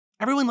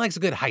Everyone likes a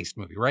good heist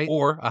movie, right?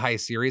 Or a heist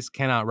series.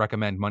 Cannot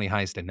recommend Money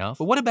Heist enough.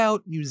 But what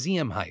about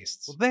museum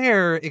heists? Well,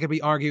 there, it could be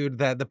argued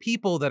that the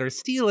people that are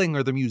stealing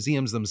are the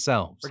museums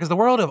themselves. Because the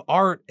world of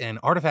art and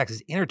artifacts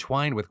is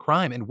intertwined with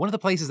crime, and one of the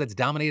places that's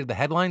dominated the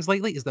headlines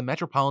lately is the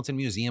Metropolitan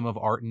Museum of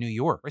Art in New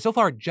York. So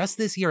far, just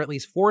this year, at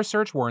least 4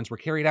 search warrants were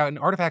carried out and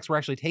artifacts were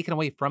actually taken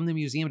away from the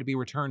museum to be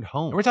returned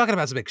home. And we're talking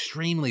about some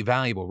extremely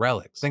valuable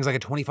relics. Things like a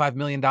 $25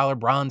 million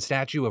bronze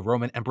statue of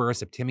Roman Emperor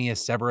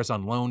Septimius Severus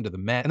on loan to the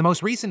Met. And the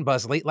most recent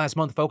bust late last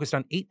month focused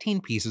on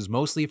 18 pieces,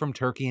 mostly from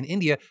Turkey and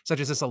India,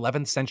 such as this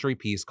 11th century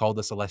piece called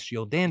the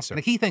Celestial Dancer. And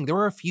the key thing, there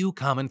were a few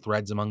common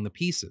threads among the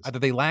pieces. Either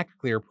they lacked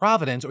clear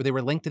provenance or they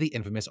were linked to the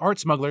infamous art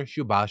smuggler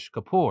Subhash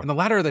Kapoor. And the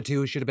latter of the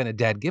two should have been a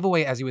dead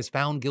giveaway, as he was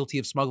found guilty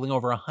of smuggling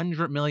over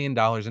 $100 million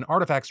in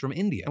artifacts from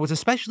India. And what's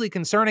especially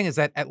concerning is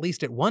that, at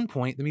least at one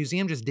point, the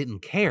museum just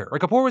didn't care.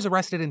 Kapoor was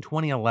arrested in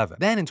 2011.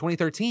 Then in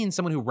 2013,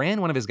 someone who ran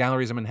one of his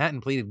galleries in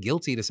Manhattan pleaded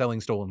guilty to selling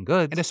stolen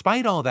goods. And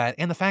despite all that,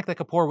 and the fact that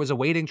Kapoor was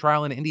awaiting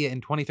trial in India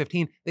in 2015,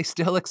 they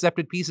still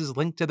accepted pieces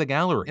linked to the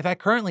gallery. In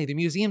fact, currently, the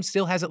museum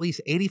still has at least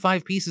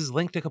 85 pieces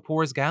linked to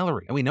Kapoor's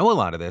gallery. And we know a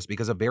lot of this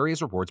because of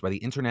various reports by the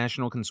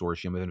International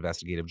Consortium of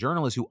Investigative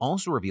Journalists, who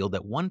also revealed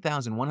that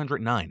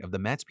 1,109 of the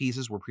Met's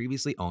pieces were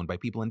previously owned by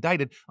people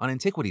indicted on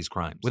antiquities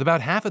crimes, with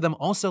about half of them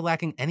also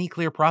lacking any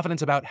clear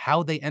provenance about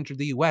how they entered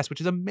the US, which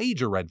is a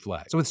major red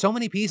flag. So with so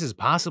many pieces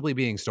possibly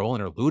being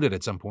stolen or looted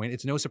at some point,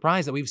 it's no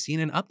surprise that we've seen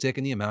an uptick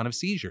in the amount of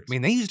seizures. I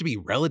mean, they used to be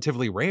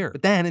relatively rare,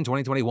 but then in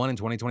 2021 and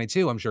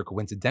 2022, I'm sure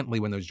coincidentally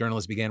when those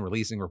journalists began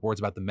releasing reports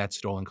about the Met's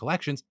stolen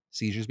collections,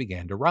 seizures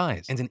began to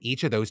rise. And in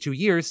each of those 2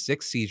 years,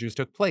 6 seizures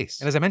took place.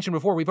 And as I mentioned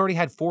before, we've already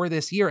had 4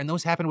 this year, and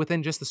those happened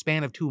within just the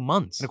span of 2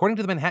 months. And according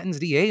to the Manhattan's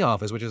DA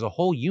office, which is a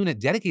whole unit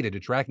dedicated to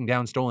tracking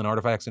down stolen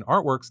artifacts and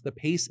artworks, the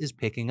pace is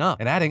picking up,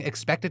 and adding,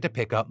 expect it to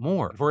pick up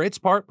more. For its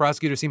part,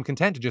 prosecutors seem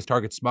content to just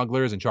target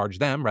smugglers and charge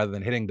them rather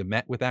than hitting the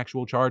Met with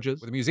actual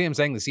charges, with the museum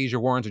saying the seizure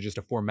warrants are just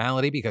a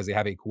formality because they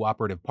have a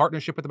cooperative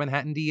partnership with the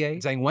Manhattan DA,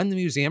 and saying when the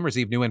museum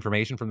received new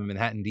information from the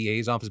Manhattan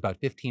DA's office about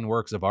 15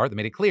 works of art that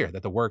made it clear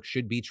that the work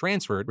should be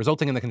transferred,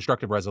 resulting in the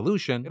constructive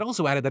resolution, it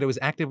also added that it was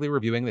actively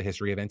reviewing the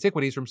history of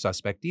antiquities from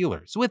suspect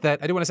dealers. So with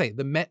that, I do want to say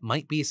the Met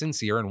might be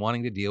sincere in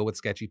wanting to deal with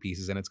sketchy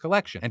pieces in its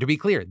collection. And to be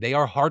clear, they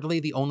are hardly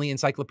the only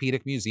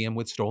encyclopedic museum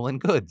with stolen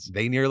goods.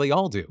 They nearly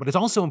all do. But it's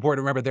also important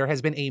to remember there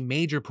has been a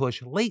major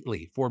push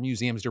lately for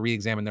museums to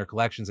re-examine their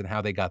collections and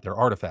how they got their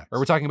artifacts. Or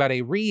we're talking about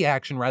a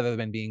reaction rather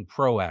than being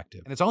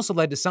proactive. And it's also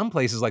led to some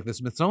places like the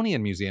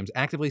Smithsonian museums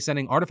actively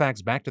sending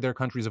artifacts back to their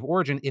countries of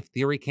origin if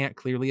theory can't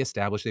clearly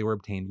establish they were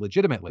obtained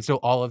legitimately. So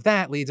all of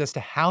that leads us to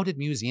how did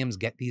museums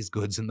get these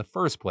goods in the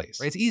first place?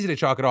 Right? It's easy to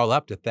chalk it all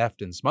up to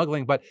theft and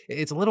smuggling, but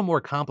it's a little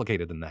more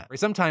complicated than that. Right?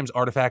 Sometimes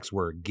artifacts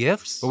were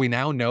gifts, but we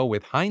now know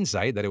with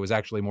hindsight that it was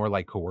actually more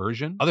like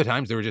coercion. Other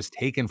times they were just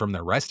taken from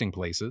their resting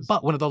places.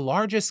 But one of the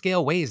largest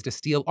scale ways to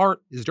steal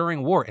art is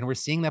during war, and we're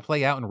seeing that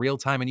play out in real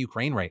time in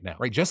Ukraine right now.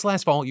 Right? Just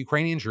last fall,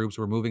 Ukrainian troops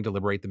were moving to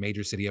liberate the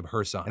major city of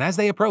Kherson. And as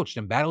they approached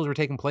and battles were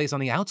taking place on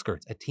the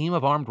outskirts, a team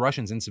of armed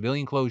Russians in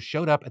civilian clothes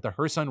showed up at the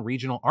Kherson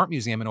Regional Art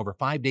Museum, and over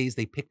 5 days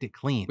they picked it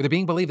clean, with it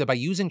being believed that by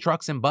using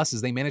trucks and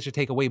buses, they managed to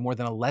take away more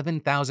than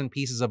 11,000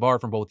 pieces of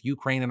art from both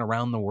Ukraine and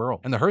around the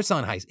world. And the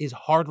Kherson heist is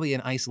hardly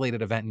an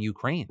isolated event in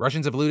Ukraine.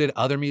 Russians have looted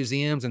other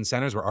museums and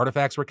centers where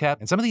artifacts were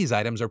kept, and some of these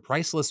items are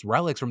priceless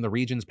relics from the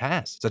region's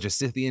past, such as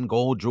Scythian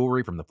gold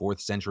jewelry from the 4th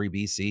century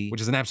BC,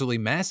 which is an absolutely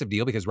massive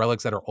deal because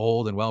relics that are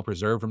old and well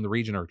preserved from the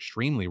region are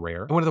extremely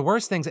rare. And one of the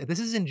worst things, this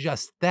isn't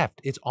just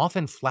theft, it's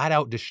often flat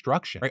out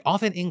destruction, right?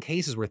 Often in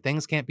cases where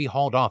things can't be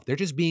hauled off, they're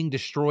just being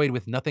destroyed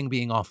with nothing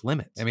being off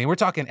limits. I mean, we're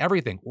talking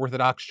everything.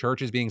 Orthodox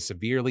churches being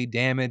severely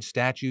damaged,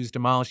 statues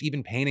demolished,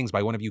 even paintings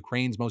by one of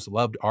Ukraine's most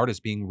loved artists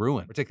being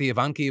ruined. Or take the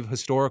Ivankiv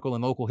Historical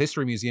and Local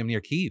History Museum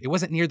near Kyiv. It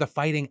wasn't near the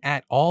fighting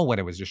at all when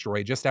it was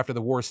destroyed, just after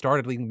the war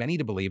started, leading many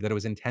to believe that it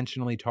was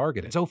intentionally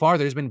targeted. So far,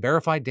 there's been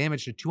verified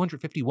damage to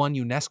 251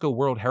 UNESCO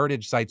World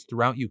Heritage sites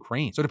throughout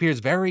Ukraine. So it appears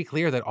very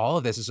clear that all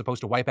of this is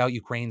supposed to wipe out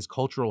Ukraine's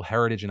cultural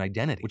heritage and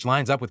identity, which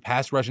lines up with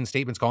past Russian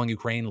statements calling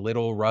Ukraine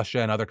Little Russia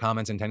and other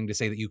comments intending to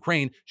say that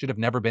Ukraine should have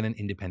never been an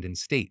independent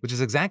state, which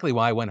is exactly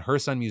why when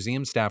Kherson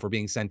museum staff were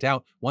being sent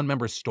out, one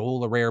member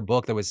stole a rare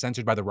book that was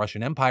censored by the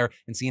Russian Empire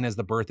and seen as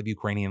the birth of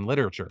Ukrainian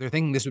literature. They're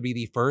thinking this would be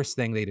the first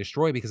thing they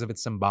destroy because of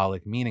its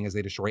symbolic meaning as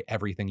they destroy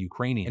everything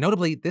Ukrainian. And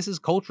notably, this is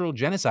cultural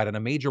genocide and a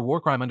major war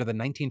crime under the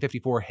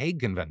 1954 Hague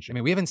Convention. I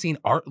mean, we haven't seen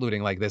art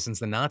looting like this since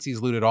the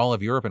Nazis looted all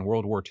of Europe in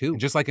World War II. And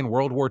just like in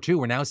World War II,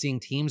 we're now seeing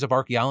teams of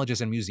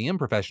archaeologists and museum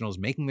professionals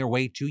making their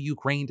way to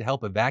Ukraine to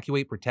help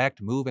evacuate,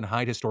 protect, move, and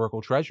hide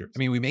historical treasures. I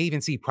mean, we may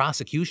even see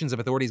prosecutions if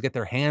authorities get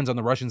their hands on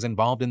the Russians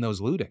involved in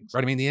those lootings.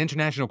 Right? I mean, the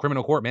International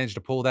Criminal Court managed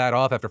to pull that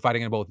off after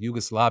fighting in both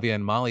Yugoslavia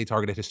and Mali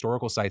targeted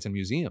historical sites and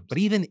museums. But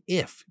even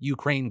if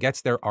Ukraine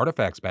gets their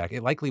artifacts back,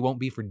 it likely won't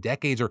be for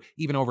decades or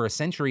even over a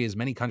century, as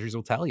many countries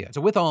will tell you.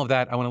 So with all of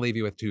that, I want to leave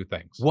you with 2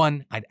 things.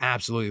 1, I'd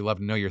absolutely love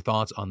to know your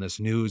thoughts on this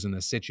news and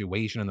this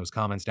situation in those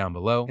comments down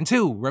below. And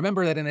 2,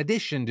 remember that in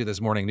addition to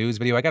this morning news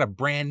video, I got a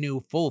brand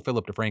new full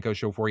Philip DeFranco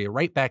show for you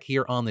right back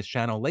here on this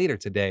channel later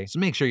today. So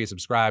make sure you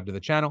subscribe to the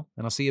channel,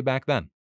 and I'll see you back then.